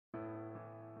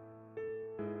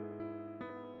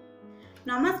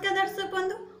नमस्कार दर्शक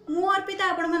बंधु मु अर्पिता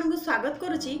आपण मानक स्वागत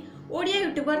करुच्ची ओडिया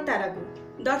यूट्यूबर तारा को।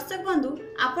 दर्शक बंधु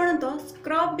आपण तो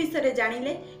स्क्रब विषय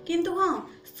जानिले किंतु हाँ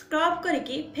स्क्रब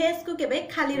करके फेस को केबे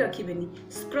खाली रखिबेनी।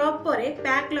 स्क्रब परे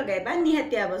पैक लगाइबा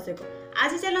निहाती आवश्यक।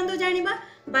 आज चलंतु जानिबा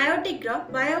बायोटिक रो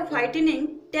bio whitening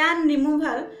tan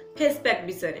removal face pack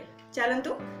विषय।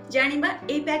 चलंतु जानिबा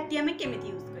ए पैक टी हमें केमिति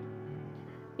यूज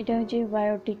इटा होची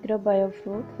biotic row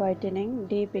बायोफ्रूट whitening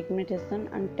depigmentation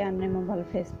and tan removal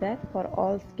face pack for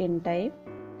all skin type.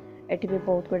 एठी भी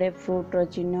बहुत गुडे फ्रूट रो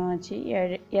चिन्ह अछि।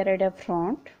 यार एटा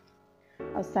फ्रंट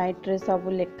और साइड रे सब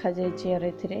लिखा जायछि। यार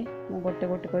एथिरे मु गोटे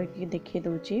गोटे कहि देखि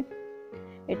दउछि।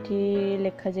 एठी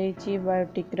लिखा जायछि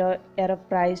बायोटिक रो यार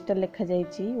प्राइस ता लिखा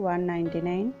जायछि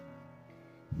 199।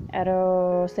 यार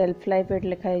सेल्फ लाइफ एट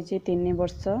लिखा जायछि 3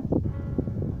 वर्ष।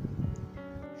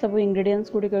 सब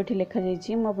इंग्रेडिएंट्स गुडी कोठी लिखा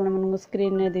जायछि। म आपण मन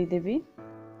स्क्रीन रे दे देबी।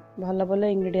 भल भल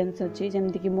इंग्रेडिएंट्स अछि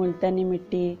जेमति कि मुल्तानी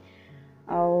मिट्टी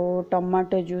आउ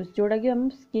टमाटो जूस जोड़ा कि हम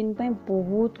स्किन पे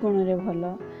बहुत गुण रे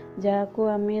भल जाको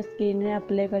आमे स्किन रे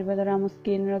अप्लाई करबा द्वारा हम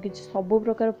स्किन रो किछ सब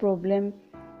प्रकार प्रॉब्लम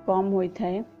कम होई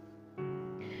थाए।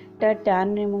 ता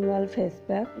टैन रिमूवल फेस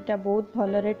पैक एटा बहुत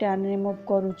भल रे टैन रिमूव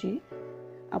करूची।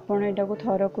 आपण एटा को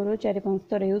थरो करू 4-5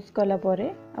 थर यूज कला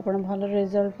परे आपण भल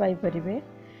रिजल्ट पाई परिबे।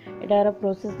 एटार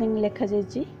प्रोसेसिंग लिखा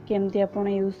जायछि केमती आपण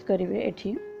यूज करिवे।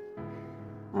 एठी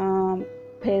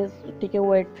फेस टिके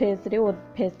वेट फेस रे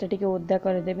फेस टा टिके ओदा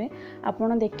कर देबे।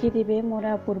 आपण देखि दिबे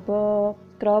मोरा पूर्व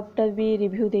स्क्रब टा भी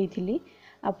रिव्यू देइथिली।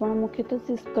 आपण मुख्यतः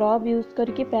से स्क्रब यूज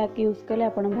करके पैक यूज करले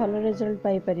आपण भल रिजल्ट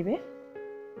पाई परिबे।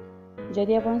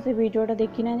 जदि आपण से वीडियोटा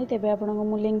देखि नानी तेबे आपण को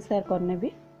मु लिंक शेयर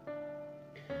करनेबी।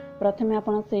 प्रथमे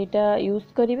आपण सेटा यूज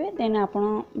करिवे देन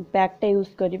आपण पैक टा यूज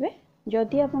करिवे।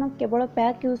 जदि आपण केवल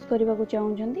पैक यूज करबा को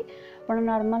चाहउछंती आपण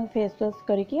नॉर्मल फेस वॉश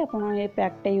करके आपण ए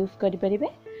पैक टा यूज करि परिबे।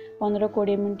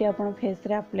 15-20 मिनिट आपण फेस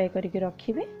रे अप्लाई करके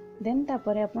रखिबे। देन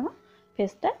तापरे आपण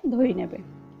फेस टा धोई नेबे।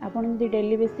 आपण यदि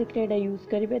डेली बेसिक रे एटा यूज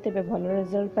करिवे तेबे भल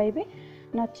रिजल्ट पाइबे।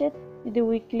 नचेत यदि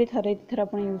वीकली थर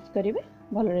आपण यूज करिवे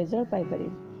भल रिजल्ट पाइ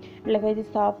परिबे। लगाई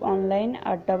शॉप ऑनलाइन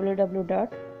at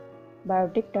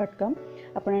www.biotic.com।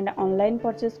 आपण एटा ऑनलाइन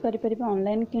परचेस करि परिबे।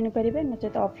 ऑनलाइन किनि परिबे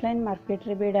नचेत ऑफलाइन मार्केट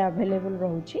रे भी एटा अवेलेबल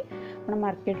रहउची। आपण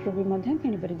मार्केट रो भी मध्यम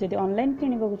किनि परिबे। जदि ऑनलाइन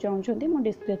किनिबा को चाहउछंती मो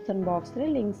डिस्क्रिप्शन बॉक्स रे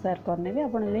लिंक शेयर करनेबे।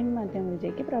 आपण लिंक माध्यम रे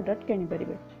जेकी प्रोडक्ट किनि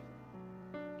परिबे।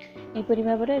 ए परि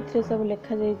भाबरे एथरे सब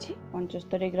लिखा जायछि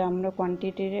 75 ग्राम रो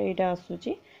क्वांटिटी रे एटा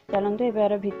आसुची। चलंतु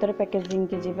एबार भीतर पैकेजिंग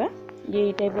के जिबा।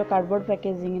 ये टाइप रो कार्डबोर्ड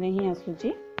पैकेजिंग रे ही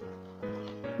आसुची।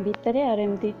 भीतरे आर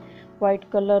एमती व्हाइट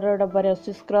कलर रो डब्बा रे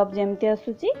आसुची। स्क्रब जेमती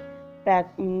आसुची पैक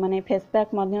माने फेस पैक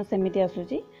मध्य सेमिति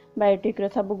आसुची। बायोटिक रो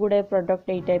सब गुडे प्रोडक्ट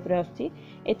ए टाइप रो आसुची।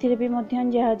 एथिरे भी मध्य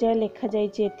जहा जहा लिखा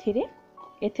जायछि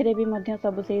एथिरे भी मध्य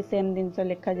सब से सेम दिनस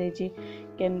लिखा जायछि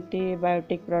केमती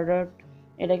बायोटिक प्रोडक्ट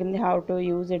एटा केमती हाउ टू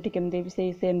यूज एठी केमती भी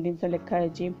से सेम दिनस लिखा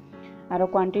जायछि। आरो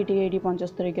क्वांटिटी एडी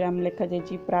 75 ग्राम लिखा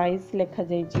जायछि। प्राइस लिखा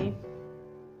जायछि।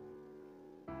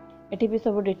 एठी भी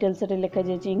सब डिटेल्स रे लिखा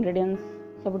जायछि। इंग्रेडिएंट्स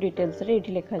सब डिटेल्स रे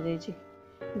एठी लिखा जायछि।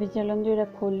 भी चलन जो एटा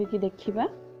खोली की देखिबा।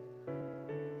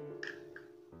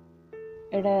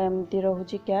 एटा एमती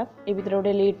रहउची कैप। ए भीतर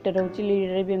गोटे लीड रहउची।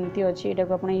 लीड रे भी एमती अछि। एटा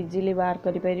को आपण इजीली बाहर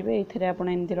करि परिबे। एथरे आपण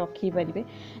एमती रखि परिबे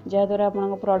जा द्वारा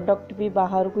आपण प्रोडक्ट भी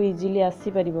बाहर को इजीली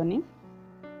आसी परिबोनी।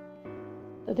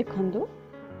 तो देखंतु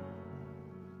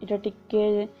एटा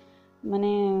टिके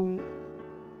माने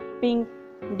pink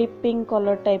deep pink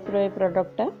colour type रो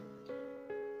प्रोडक्ट ता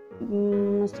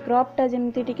स्क्रब ता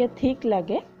जेमती टिके थिक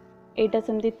लागे एटा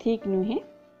सेमती थिक नुहे।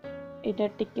 एटा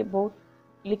टिके बहुत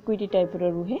लिक्विड टाइप रो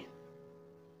रुहे।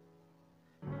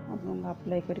 आपण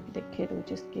अप्लाई करके देखे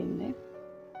रोचे स्किन रे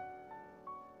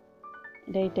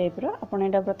एटा टाइप रो। आपण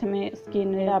एटा प्रथमे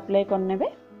स्किन रे अप्लाई करनेबे।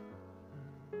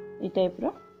 ई टाइप रो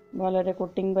भल रे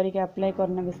कोटिंग करके अप्लाई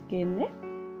करनेबे स्किन रे।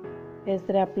 फेस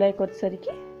रे अप्लाई कर सरिकी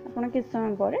आपण किस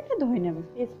समय पर एटा धोई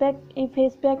नेबे।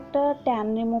 फेस पैक ता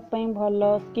टैन रिमूव पई भल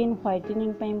स्किन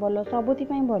व्हाइटनिंग पई भल सबुति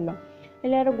पई भल।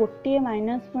 एले यार गोटे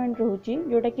माइनस पॉइंट रहउची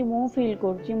जोटा कि मो फील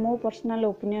करची मो पर्सनल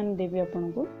ओपिनियन देबी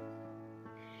आपन को।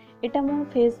 एटा मो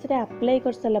फेस रे अप्लाई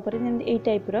कर सला परे जें ए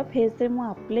टाइप रो फेस रे मो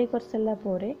अप्लाई कर सला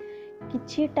परे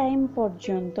किछि टाइम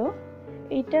पर्यंत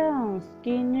एटा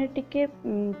स्किन रे टिके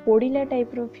पोडिला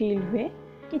टाइप रो फील हुए।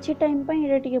 किछि टाइम पई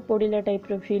एटा टिके पोडिला टाइप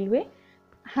रो फील हुए।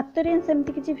 हाथ रे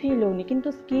सेमति किछि फील होनी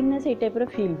किंतु स्किन रे से टाइप रो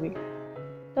फील हुए।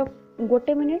 तो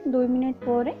गोटे मिनिट 2 मिनिट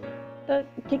परे तो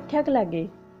ठीक ठाक लागे।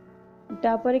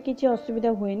 तापरे किछि असुविधा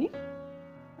हुएनी।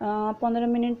 15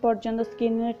 मिनिट पर्यंत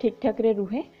स्किन रे ठीक ठाक रे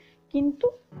रुहे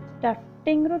किंतु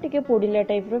स्टार्टिंग रो टिके पोडिला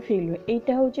टाइप रो फील हुए।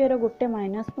 एटा होचे एरो गोटे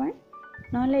माइनस पॉइंट।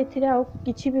 नहले एथिरे आ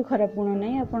किछि भी खराब गुण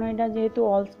नै। आपण एटा जेहेतु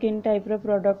ऑल स्किन टाइप रो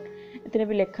प्रोडक्ट एथिरे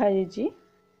भी लिखा जायछि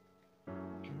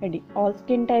एडी ऑल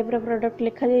स्किन टाइप रो प्रोडक्ट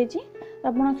लिखा जाइए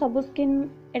आप सब स्किन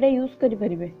एटा यूज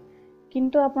करें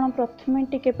किंतु आपण प्रथमे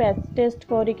टिके पैच टेस्ट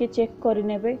करके चेक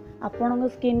करने आपण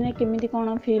स्किन रे केमिति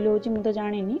कोन फील होची मु तो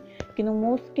जानिनी किंतु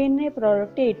मो स्किन रे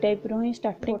प्रोडक्ट ए टाइप रो ही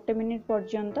स्टार्टिंग 1 मिनिट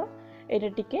पर्यंत एटा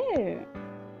टिके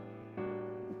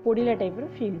पोडिला टाइप रो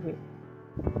फील हुए।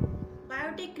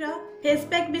 बायोटिक रो फेस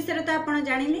पैक विषय तो आपण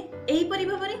जानिले एही परि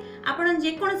भाबरे आपण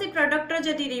जे कोनसी प्रोडक्ट रो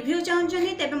जदी रिव्यू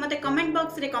चाहउछनी तेबे मते कमेंट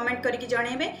बॉक्स रे कमेंट करके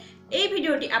जणेबे। ए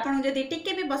वीडियोटी आपण जदी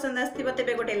टिके भी पसंद आस्थिबो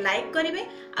तेबे गोटे लाइक करिवे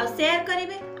आ शेयर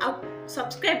करिवे आ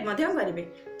सब्सक्राइब मध्यम करिवे।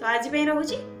 तो आज पे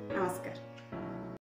रहूची नमस्कार।